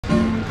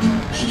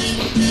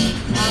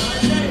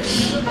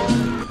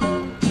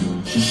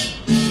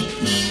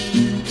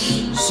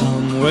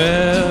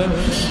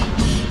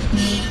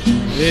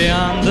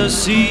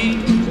sea,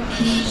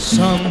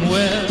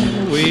 somewhere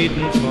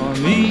waiting for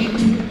me.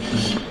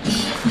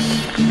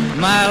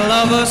 My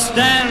lover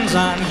stands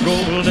on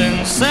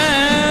golden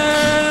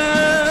sands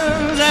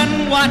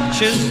and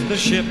watches the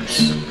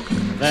ships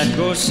that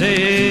go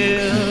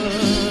sailing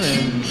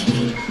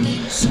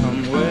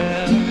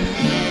somewhere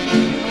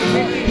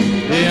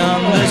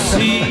beyond the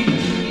sea.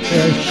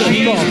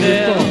 She's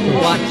there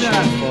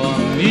watching for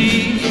me.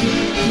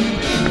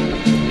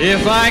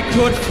 If I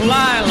could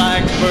fly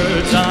like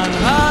birds on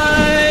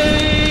high,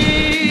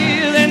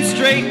 then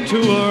straight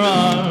to her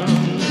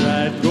arms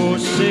I'd go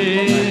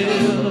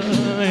sailing.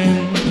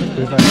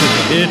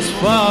 It's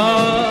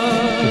far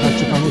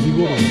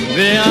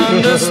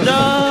beyond the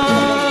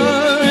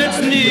star, it's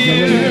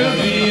near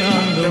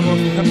beyond the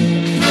moon.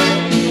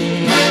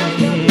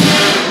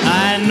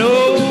 I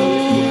know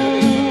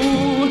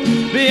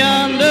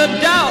beyond a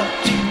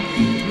doubt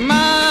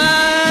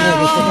my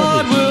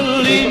Lord will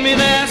lead me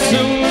there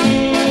soon.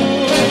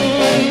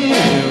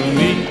 We'll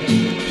meet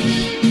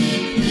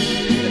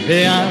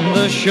beyond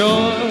the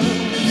shore,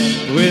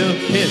 we'll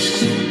kiss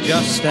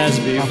just as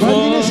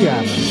before.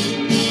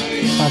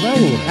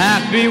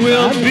 Happy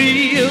we'll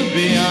be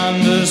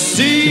beyond the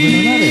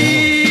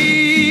sea,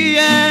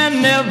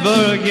 and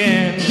never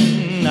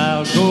again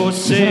I'll go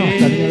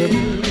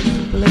sailing.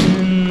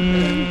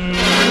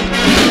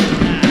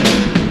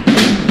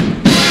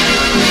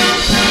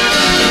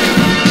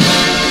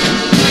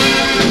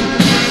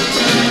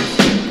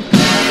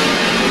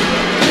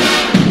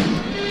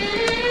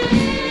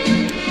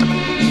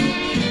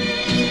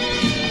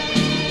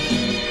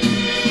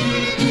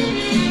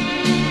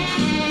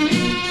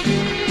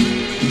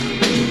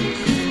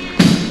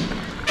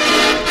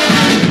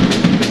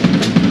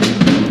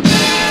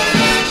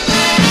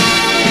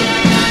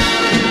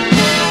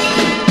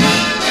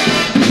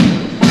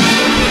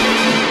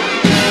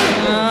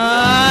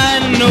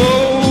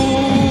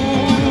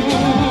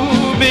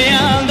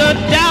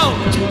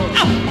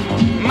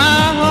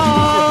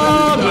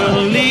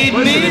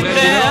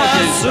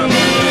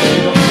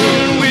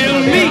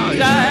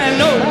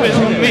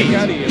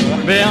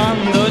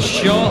 Beyond the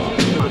shore,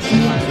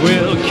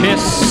 we'll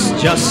kiss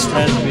just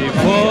as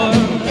before.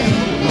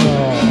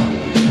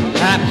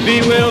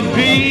 Happy we'll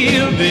be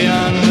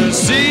beyond the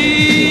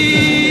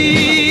sea,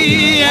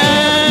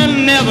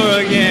 and never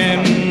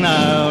again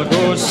I'll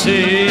go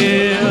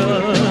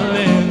sailing.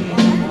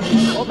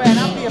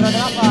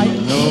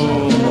 No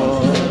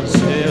more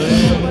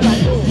sailing,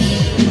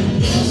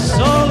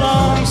 so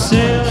long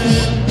sailing.